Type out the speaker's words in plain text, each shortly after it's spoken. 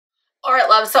All right,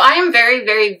 love, so I am very,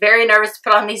 very, very nervous to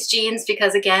put on these jeans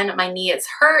because, again, my knee is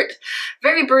hurt,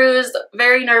 very bruised,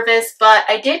 very nervous, but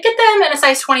I did get them in a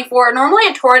size 24. Normally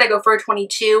at TORRID, I go for a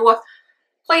 22.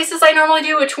 Places I normally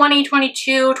do a 20,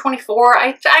 22, 24.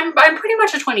 I'm pretty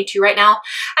much a 22 right now.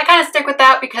 I kind of stick with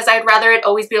that because I'd rather it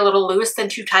always be a little loose than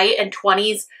too tight, and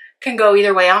 20s can go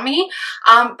either way on me.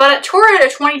 But at TORRID, a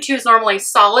 22 is normally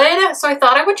solid, so I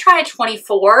thought I would try a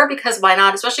 24 because why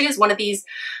not? Especially as one of these,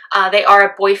 they are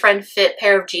a boyfriend fit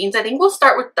pair of jeans. I think we'll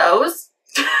start with those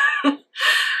because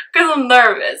I'm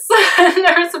nervous. I'm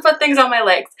nervous to put things on my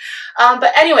legs.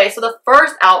 But anyway, so the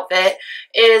first outfit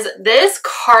is this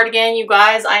cardigan. You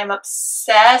guys, I am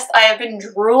obsessed. I have been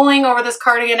drooling over this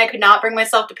cardigan. I could not bring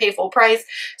myself to pay full price.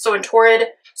 So when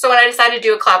I decided to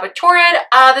do a collab with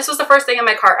TORRID, this was the first thing in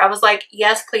my cart. I was like,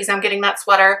 yes, please, I'm getting that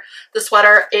sweater. The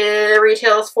sweater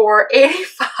retails for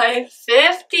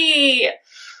 $85.50.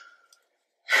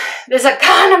 This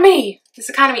economy,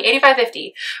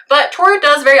 $85.50. But TORRID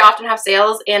does very often have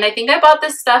sales, and I think I bought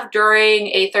this stuff during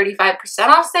a 35%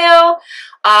 off sale.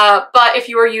 But if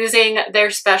you were using their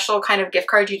special kind of gift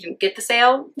card, you didn't get the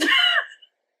sale.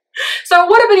 So it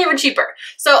would have been even cheaper.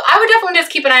 So I would definitely just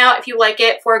keep an eye out if you like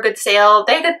it for a good sale.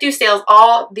 They do sales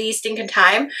all the stinking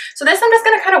time. So this I'm just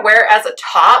going to kind of wear as a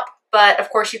top, but of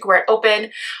course you can wear it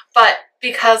open. But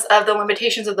because of the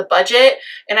limitations of the budget,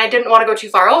 and I didn't want to go too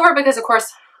far over because of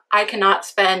course I cannot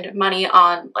spend money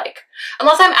on, like,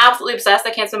 unless I'm absolutely obsessed,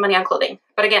 I can't spend money on clothing.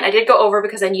 But again, I did go over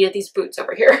because I needed these boots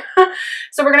over here.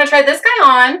 So we're going to try this guy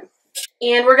on.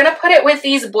 And we're going to put it with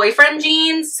these boyfriend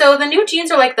jeans. So the new jeans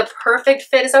are like the perfect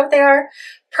fit. Is that what they are?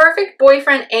 Perfect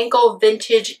boyfriend ankle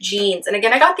vintage jeans. And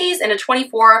again, I got these in a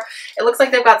 24. It looks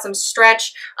like they've got some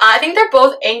stretch. I think they're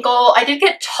both ankle. I did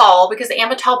get tall because I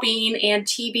am a tall bean, and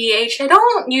TBH, I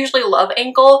don't usually love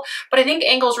ankle, but I think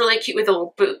ankle is really cute with the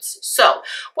little boots. So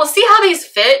we'll see how these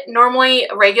fit. Normally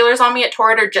regulars on me at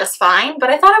TORRID are just fine, but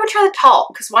I thought I would try the tall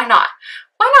because why not?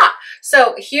 Why not?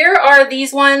 So here are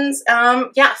these ones.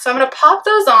 Yeah, so I'm going to pop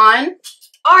those on.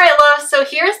 All right, love, so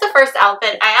here's the first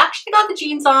outfit. I actually got the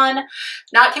jeans on.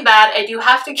 Not too bad. I do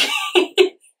have to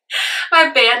keep my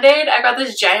Band-Aid. I got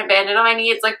this giant Band-Aid on my knee.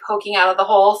 It's like poking out of the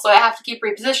hole, so I have to keep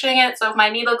repositioning it. So if my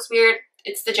knee looks weird,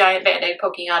 it's the giant Band-Aid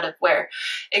poking out of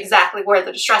exactly where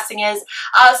the distressing is.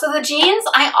 So the jeans,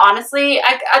 I honestly,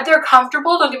 they're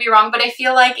comfortable, don't get me wrong, but I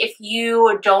feel like if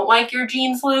you don't like your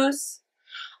jeans loose,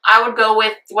 I would go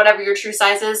with whatever your true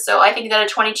size is. So I think that a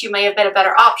 22 may have been a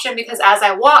better option because as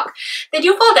I walk, they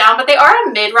do fall down, but they are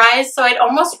a mid-rise. So I'd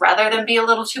almost rather them be a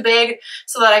little too big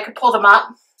so that I could pull them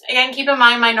up. Again, keep in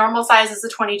mind my normal size is a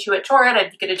 22 at TORRID.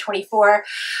 I'd get a 24.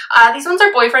 These ones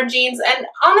are boyfriend jeans. And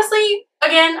honestly,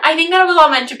 again, I think that it was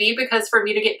all meant to be because for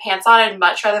me to get pants on, I'd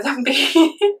much rather them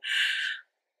be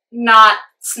not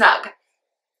snug.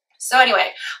 So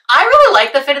anyway, I really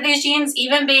like the fit of these jeans,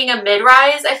 even being a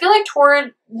mid-rise. I feel like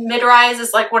TORRID mid-rise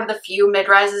is like one of the few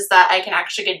mid-rises that I can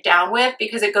actually get down with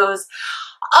because it goes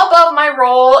above my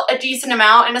roll a decent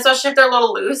amount, and especially if they're a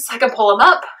little loose, I can pull them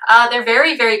up. They're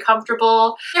very, very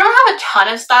comfortable. They don't have a ton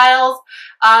of styles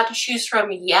to choose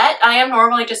from yet. I am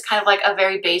normally just kind of like a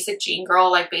very basic jean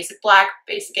girl, like basic black,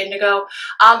 basic indigo.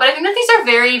 But I think that these are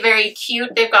very, very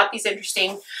cute. They've got these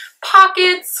interesting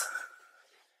pockets.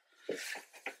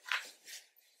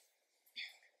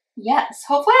 Yes,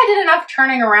 hopefully I did enough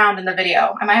turning around in the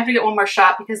video. I might have to get one more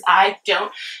shot because I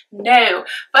don't know.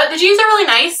 But the jeans are really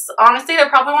nice. Honestly, they're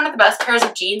probably one of the best pairs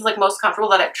of jeans, like most comfortable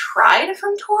that I've tried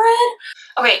from TORRID.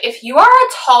 Okay, if you are a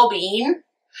tall bean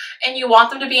and you want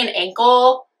them to be an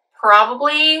ankle,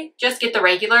 probably just get the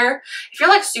regular. If you're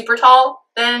like super tall,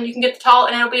 then you can get the tall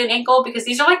and it'll be an ankle because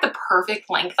these are like the perfect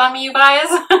length on me, you guys.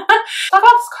 Talk about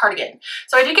this cardigan.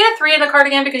 So I did get a 3 in the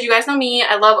cardigan because you guys know me.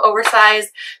 I love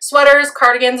oversized sweaters,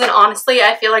 cardigans, and honestly,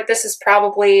 I feel like this is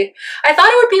probably, I thought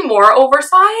it would be more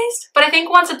oversized, but I think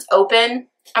once it's open,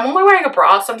 I'm only wearing a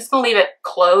bra, so I'm just going to leave it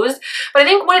closed. But I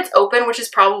think when it's open, which is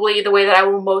probably the way that I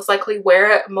will most likely wear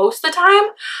it most of the time,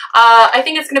 I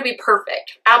think it's going to be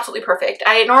perfect. Absolutely perfect.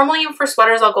 I normally, for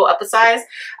sweaters, I'll go up a size.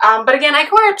 But again, I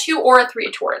can wear a 2 or a 3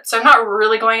 at TORRID, so I'm not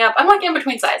really going up. I'm like in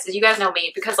between sizes. You guys know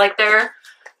me because like their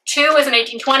 2 is an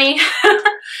 18-20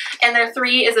 and their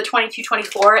 3 is a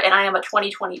 22-24 and I am a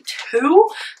 20-22.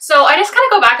 So I just kind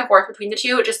of go back and forth between the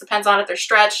two. It just depends on if they're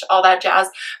stretched, all that jazz.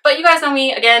 But you guys know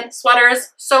me, again,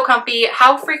 sweaters, so comfy.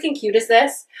 How freaking cute is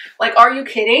this? Like, are you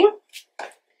kidding?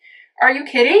 Are you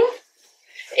kidding?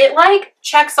 It like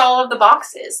checks all of the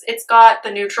boxes. It's got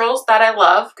the neutrals that I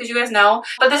love because you guys know,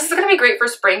 but this is going to be great for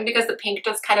spring because the pink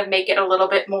does kind of make it a little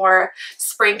bit more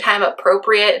springtime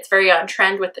appropriate. It's very on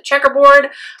trend with the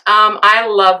checkerboard. I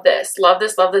love this, love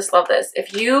this, love this, love this.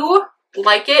 If you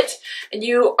like it and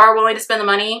you are willing to spend the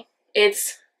money,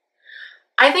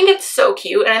 I think it's so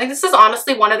cute. And I think this is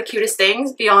honestly one of the cutest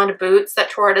things beyond boots that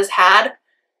Torrid has had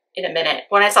in a minute.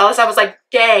 When I saw this, I was like,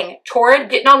 dang, Torrid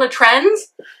getting on the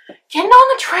trends. Getting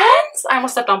on the trends. I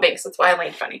almost stepped on base. That's why I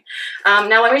leaned funny.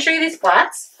 Now let me show you these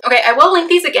flats. Okay, I will link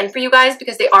these again for you guys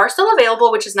because they are still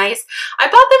available, which is nice. I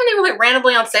bought them and they were like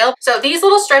randomly on sale. So these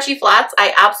little stretchy flats,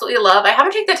 I absolutely love. I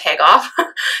haven't taken the tag off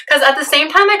because at the same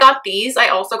time I got these, I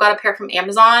also got a pair from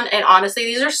Amazon. And honestly,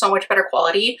 these are so much better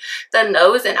quality than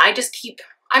those. And it's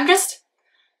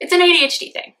an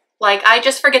ADHD thing. Like, I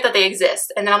just forget that they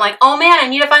exist. And then I'm like, oh man, I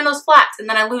need to find those flats. And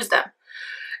then I lose them.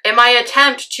 In my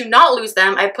attempt to not lose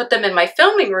them, I put them in my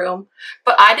filming room.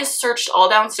 But I just searched all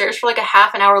downstairs for like a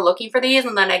half an hour looking for these.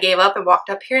 And then I gave up and walked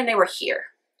up here and they were here.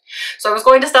 So I was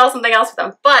going to style something else with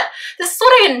them. But this is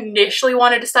what I initially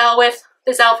wanted to style with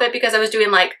this outfit because I was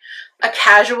doing like a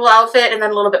casual outfit and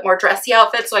then a little bit more dressy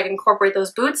outfit so I can incorporate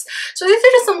those boots. So these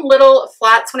are just some little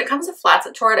flats. When it comes to flats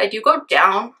at Torrid, I do go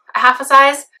down a half a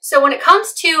size. So when it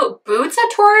comes to boots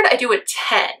at Torrid, I do a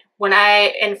 10.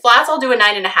 In flats, I'll do a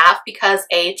 9.5 because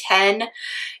a 10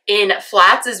 in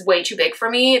flats is way too big for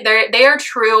me. They are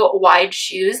true wide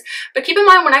shoes. But keep in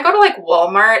mind, when I go to like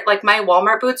Walmart, like my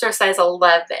Walmart boots are size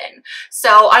 11. So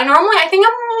I think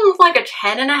I'm like a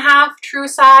 10.5 true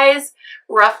size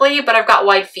roughly, but I've got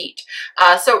wide feet.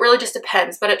 So it really just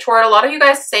depends. But at Torrid, a lot of you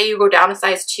guys say you go down a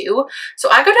size 2. So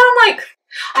I go down like,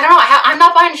 I don't know, I'm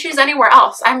not buying shoes anywhere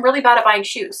else. I'm really bad at buying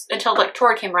shoes until like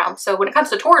Torrid came around. So when it comes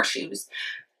to Torrid shoes,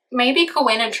 maybe go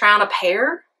in and try on a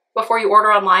pair before you order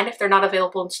online if they're not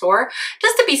available in store,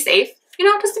 just to be safe. You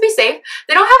know, just to be safe.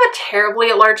 They don't have a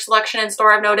terribly large selection in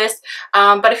store, I've noticed.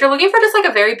 But if you're looking for just like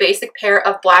a very basic pair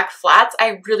of black flats,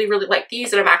 I really, really like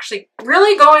these and I'm actually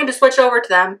really going to switch over to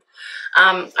them.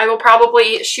 I will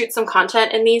probably shoot some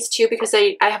content in these too because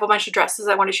I have a bunch of dresses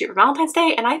I want to shoot for Valentine's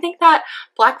Day and I think that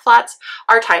black flats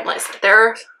are timeless.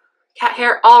 There are cat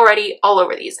hair already all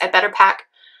over these. I better pack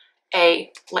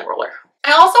a lint roller.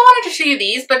 I also wanted to show you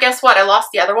these, but guess what? I lost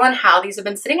the other one. How? These have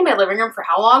been sitting in my living room for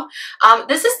how long?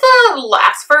 This is the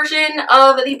last version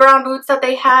of the brown boots that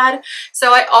they had.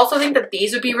 So I also think that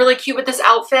these would be really cute with this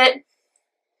outfit.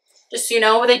 Just so you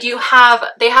know,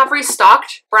 they have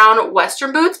restocked brown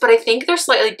Western boots, but I think they're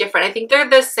slightly different. I think they're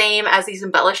the same as these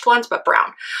embellished ones, but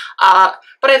brown.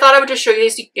 But I thought I would just show you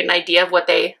these so you can get an idea of what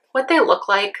they look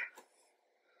like.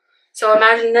 So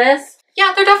imagine this.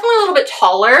 Yeah, they're definitely a little bit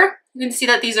taller. You can see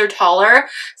that these are taller.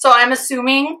 So I'm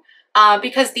assuming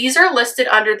because these are listed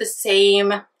under the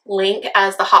same link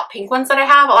as the hot pink ones that I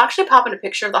have. I'll actually pop in a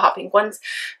picture of the hot pink ones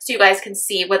so you guys can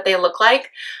see what they look like.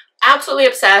 Absolutely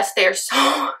obsessed. They are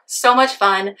so much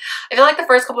fun. I feel like the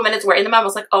first couple minutes wearing them, I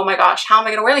was like, oh my gosh, how am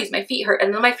I gonna wear these? My feet hurt.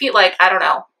 And then my feet, like, I don't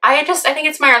know. I think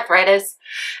it's my arthritis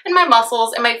and my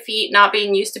muscles and my feet not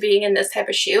being used to being in this type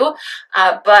of shoe.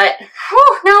 But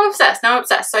whew, now I'm obsessed. Now I'm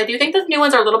obsessed. So I do think the new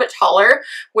ones are a little bit taller,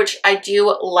 which I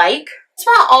do like. I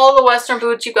want all the Western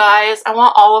boots, you guys. I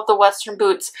want all of the Western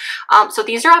boots. So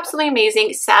these are absolutely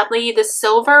amazing. Sadly, the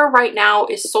silver right now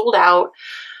is sold out.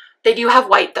 They do have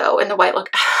white though, and the white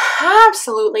look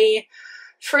absolutely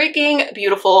freaking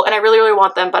beautiful, and I really, really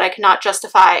want them, but I cannot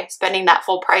justify spending that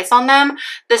full price on them.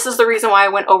 This is the reason why I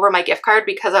went over my gift card,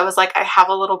 because I was like, I have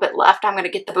a little bit left. I'm gonna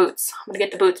get the boots. I'm gonna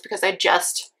get the boots because I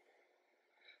just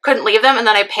couldn't leave them, and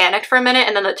then I panicked for a minute,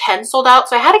 and then the 10 sold out,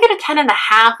 so I had to get a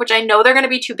 10.5, which I know they're gonna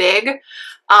be too big.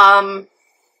 But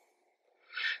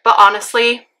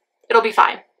honestly, it'll be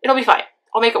fine. It'll be fine.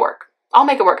 I'll make it work. I'll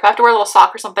make it work. If I have to wear a little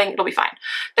sock or something, it'll be fine.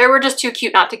 They were just too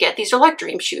cute not to get. These are like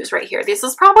dream shoes right here. This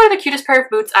is probably the cutest pair of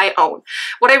boots I own.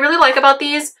 What I really like about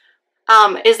these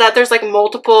is that there's like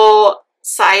multiple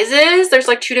sizes. There's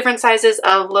like 2 different sizes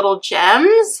of little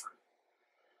gems.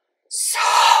 So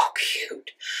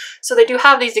cute. So they do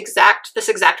have this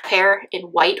exact pair in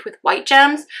white with white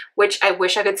gems, which I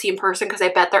wish I could see in person because I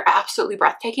bet they're absolutely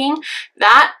breathtaking.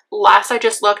 That last I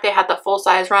just looked, they had the full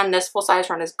size run. This full size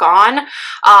run is gone.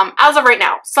 As of right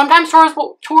now, sometimes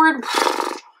Torrid,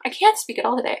 I can't speak at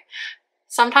all today.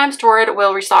 Sometimes Torrid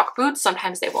will restock boots,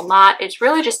 sometimes they will not. It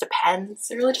really just depends.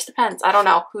 It really just depends. I don't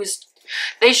know who's.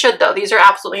 They should though. These are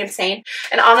absolutely insane.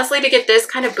 And honestly, to get this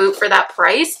kind of boot for that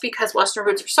price, because Western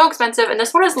boots are so expensive, and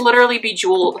this one is literally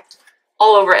bejeweled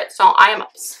all over it. So I'm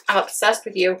obsessed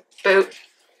with you, boot.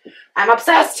 I'm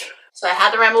obsessed. So I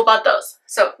had to ramble about those.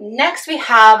 So next we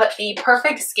have the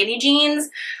perfect skinny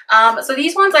jeans. So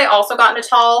these ones I also got in a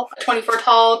tall, 24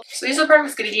 tall. So these are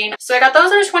perfect skinny jeans. So I got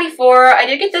those in a 24. I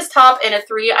did get this top in a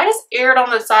 3. I just erred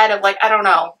on the side of like, I don't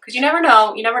know, because you never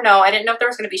know. You never know. I didn't know if there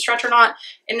was going to be stretch or not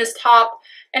in this top.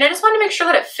 And I just wanted to make sure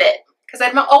that it fit, because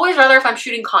I'd always rather, if I'm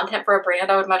shooting content for a brand,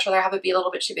 I would much rather have it be a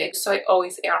little bit too big. So I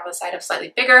always err on the side of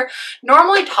slightly bigger.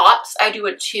 Normally tops, I do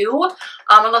a 2,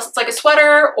 unless it's like a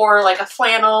sweater or like a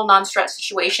flannel non-stretch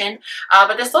situation.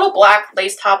 But this little black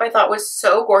lace top I thought was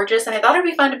so gorgeous, and I thought it'd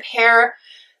be fun to pair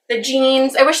the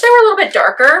jeans. I wish they were a little bit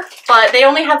darker, but they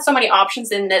only had so many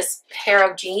options in this pair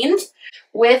of jeans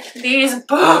with these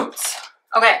boots.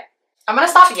 Okay, I'm gonna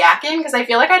stop yakking because I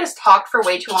feel like I just talked for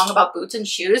way too long about boots and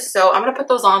shoes. So I'm gonna put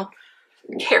those on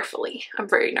carefully. I'm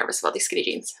very nervous about these skinny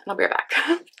jeans, and I'll be right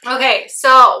back. Okay,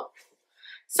 so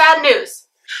sad news.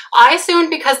 I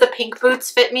assumed because the pink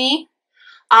boots fit me,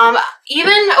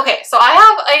 okay, so I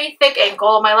have a thick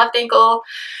ankle. My left ankle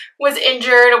was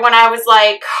injured when I was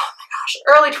like,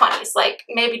 early 20s, like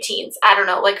maybe teens, I don't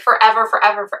know, like forever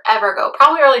ago,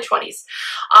 probably early 20s.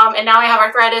 And now I have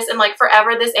arthritis, and like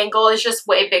forever this ankle is just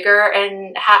way bigger,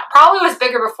 and probably was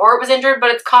bigger before it was injured, but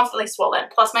it's constantly swollen,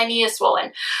 plus my knee is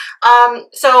swollen.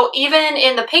 So even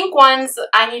in the pink ones,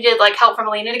 I needed like help from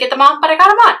Alina to get them on, but I got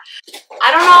them on.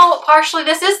 I don't know, partially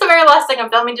this is the very last thing I'm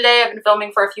filming today. I've been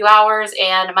filming for a few hours,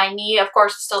 and my knee of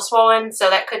course is still swollen, so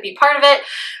that could be part of it.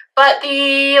 But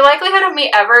the likelihood of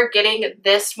me ever getting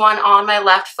this one on my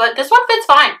left foot, this one fits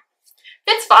fine.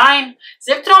 Fits fine.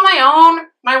 Zipped it on my own.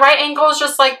 My right ankle is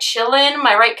just like chilling.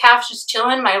 My right calf's just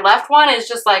chilling. My left one is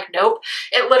just like, nope.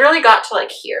 It literally got to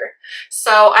like here.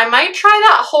 So I might try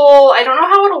that whole, I don't know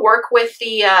how it'll work with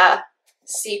the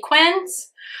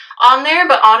sequins on there,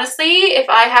 but honestly, if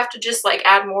I have to just like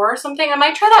add more or something, I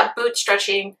might try that boot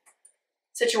stretching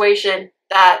situation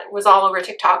that was all over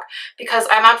TikTok, because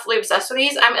I'm absolutely obsessed with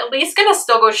these. I'm at least gonna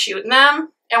still go shoot in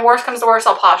them, and worst comes to worst,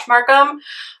 I'll Poshmark them.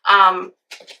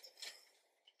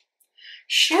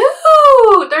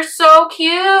 Shoot, they're so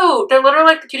cute. They're literally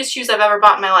like the cutest shoes I've ever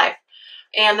bought in my life,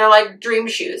 and they're like dream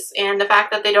shoes. And the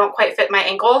fact that they don't quite fit my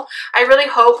ankle, I really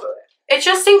hope, it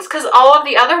just stinks because all of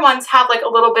the other ones have like a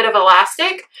little bit of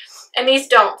elastic and these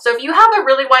don't. So if you have a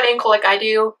really wide ankle like I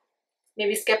do,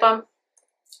 maybe skip them.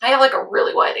 I have like a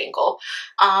really wide ankle.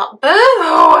 Boo!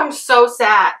 I'm so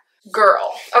sad.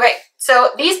 Girl. Okay, so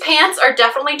these pants are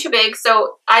definitely too big,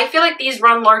 so I feel like these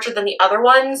run larger than the other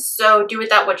ones, so do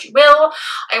with that what you will.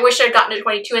 I wish I'd gotten a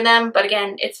 22 in them, but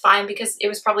again, it's fine because it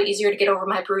was probably easier to get over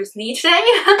my bruised knee today.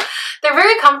 They're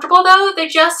very comfortable though. They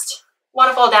just want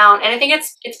to fall down, and I think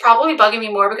it's probably bugging me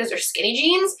more because they're skinny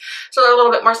jeans, so they're a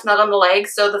little bit more snug on the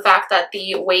legs. So the fact that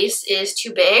the waist is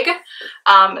too big,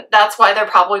 that's why they're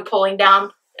probably pulling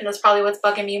down. And that's probably what's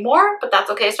bugging me more, but that's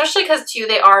okay, especially because too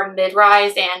they are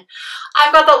mid-rise, and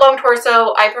I've got that long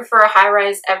torso. I prefer a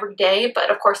high-rise every day, but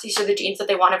of course these are the jeans that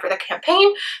they wanted for the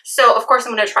campaign, so of course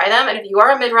I'm going to try them. And if you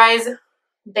are a mid-rise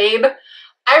babe,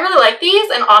 I really like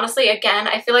these, and honestly, again,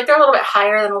 I feel like they're a little bit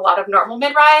higher than a lot of normal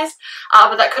mid-rise,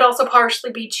 but that could also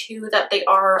partially be too that they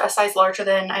are a size larger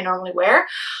than I normally wear.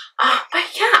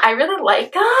 But yeah, I really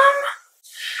like them.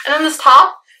 And then this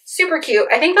top, super cute.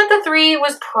 I think that the 3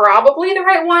 was probably the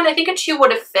right one. I think a 2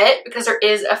 would have fit because there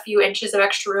is a few inches of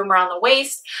extra room around the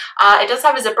waist. It does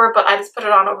have a zipper, but I just put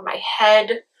it on over my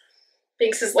head.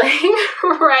 Binks is laying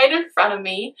right in front of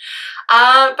me.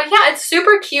 But yeah, it's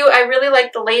super cute. I really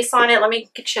like the lace on it. Let me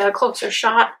get you a closer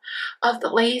shot of the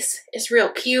lace. It's real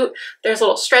cute. There's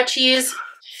little stretchies.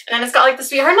 And then it's got like the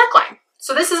sweetheart neckline.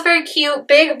 So this is very cute.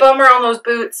 Big bummer on those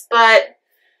boots, but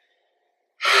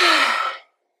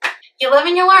you live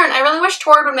and you learn. I really wish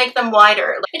TORRID would make them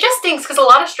wider. It just stinks because a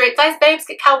lot of straight size babes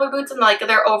get cowboy boots and like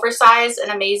they're oversized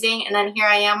and amazing, and then here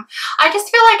I am. I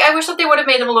just feel like I wish that they would have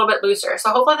made them a little bit looser.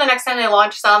 So hopefully the next time they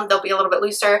launch some, they'll be a little bit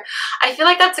looser. I feel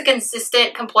like that's a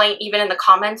consistent complaint even in the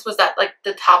comments, was that like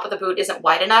the top of the boot isn't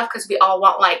wide enough, because we all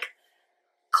want like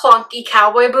clunky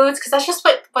cowboy boots, because that's just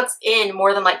what's in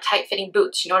more than like tight fitting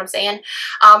boots, you know what I'm saying?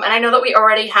 And I know that we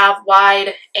already have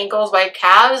wide ankles, wide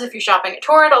calves if you're shopping at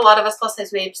TORRID. A lot of us plus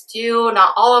size babes do,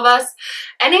 not all of us.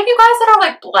 Any of you guys that are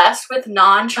like blessed with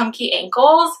non-chunky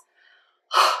ankles,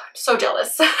 I'm so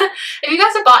jealous. If you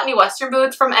guys have bought any Western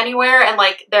boots from anywhere and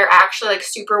like they're actually like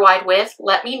super wide width,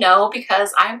 let me know,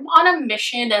 because I'm on a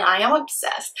mission and I am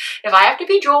obsessed. If I have to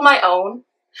bejewel my own,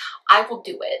 I will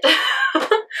do it.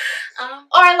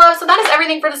 Alright love, so that is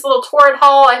everything for this little TORRID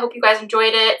haul. I hope you guys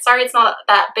enjoyed it. Sorry it's not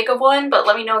that big of one, but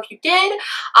let me know if you did.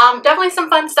 Definitely some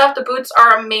fun stuff. The boots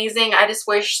are amazing. I just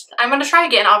wish, I'm going to try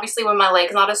again obviously when my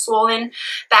leg's not as swollen.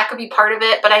 That could be part of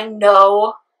it, but I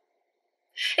know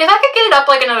if I could get it up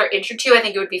like another inch or 2, I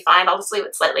think it would be fine. I'll just leave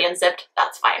it slightly unzipped.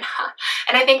 That's fine.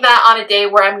 And I think that on a day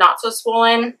where I'm not so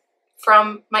swollen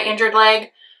from my injured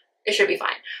leg, it should be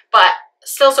fine. But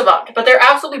still so bummed, but they're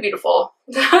absolutely beautiful.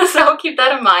 So keep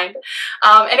that in mind.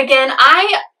 And again,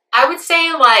 I I would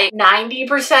say like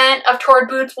 90% of Torrid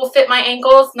boots will fit my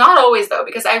ankles. Not always though,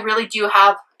 because I really do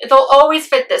have, they'll always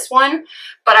fit this one,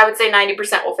 but I would say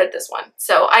 90% will fit this one.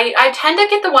 So I tend to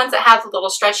get the ones that have a little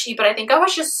stretchy, but I think I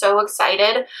was just so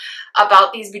excited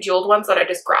about these Bejeweled ones that I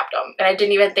just grabbed them. And I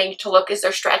didn't even think to look, is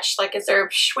there stretch? Like, is there,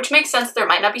 which makes sense, there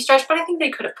might not be stretch, but I think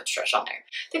they could have put stretch on there.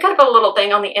 They could have put a little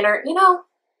thing on the inner, you know.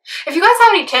 If you guys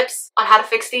have any tips on how to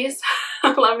fix these,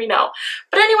 let me know.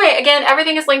 But anyway, again,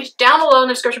 everything is linked down below in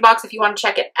the description box if you want to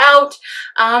check it out.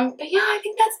 But yeah, I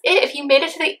think that's it. If you made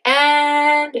it to the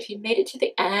end,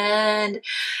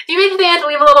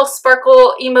 leave a little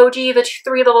sparkle emoji, the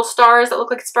 3 little stars that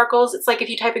look like sparkles. It's like if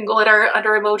you type in glitter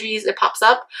under emojis, it pops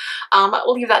up.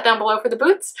 We'll leave that down below for the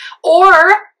boots. Or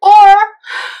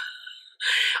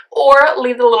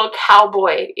leave the little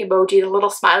cowboy emoji, the little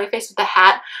smiley face with the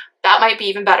hat. That might be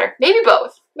even better. Maybe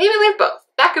both. Maybe leave both.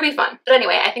 That could be fun. But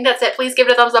anyway, I think that's it. Please give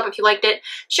it a thumbs up if you liked it.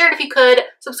 Share it if you could.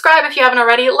 Subscribe if you haven't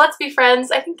already. Let's be friends.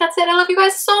 I think that's it. I love you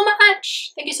guys so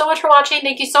much. Thank you so much for watching.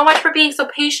 Thank you so much for being so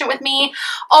patient with me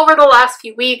over the last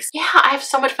few weeks. Yeah, I have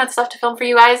so much fun stuff to film for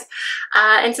you guys.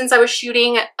 And since I was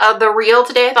shooting the reel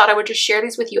today, I thought I would just share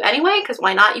these with you anyway, because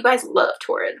why not? You guys love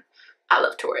Torrid. I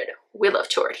love Torrid. We love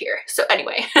Torrid here. So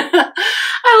anyway,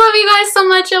 I love you guys so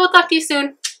much. I will talk to you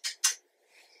soon.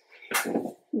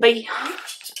 Bye.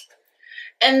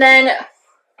 And then,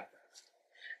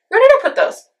 where did I put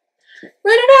those?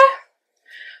 Where did I?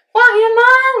 Why am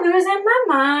I losing my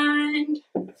mind?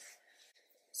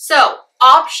 So,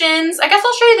 options. I guess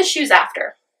I'll show you the shoes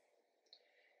after.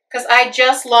 Because I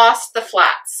just lost the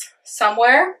flats.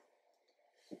 Somewhere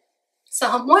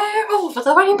over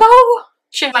the rainbow.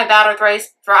 Shit, my bad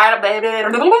arthritis.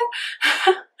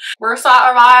 We're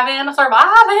surviving,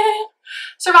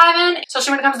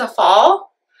 especially when it comes to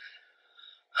fall.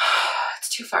 It's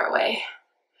too far away.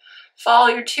 Fall,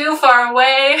 you're too far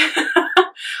away.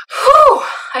 Whew,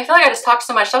 I feel like I just talked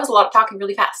so much. That was a lot of talking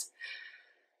really fast.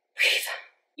 Breathe.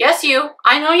 Yes, you.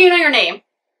 I know you know your name.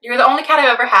 You're the only cat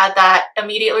I've ever had that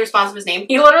immediately responds to his name.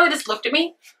 He literally just looked at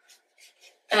me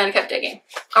and then kept digging.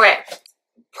 Okay,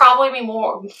 probably be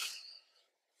more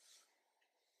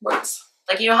words.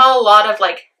 Like, you know how a lot of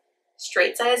like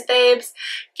straight size babes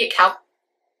get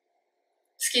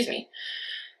excuse me,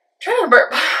 I'm trying to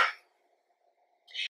burp.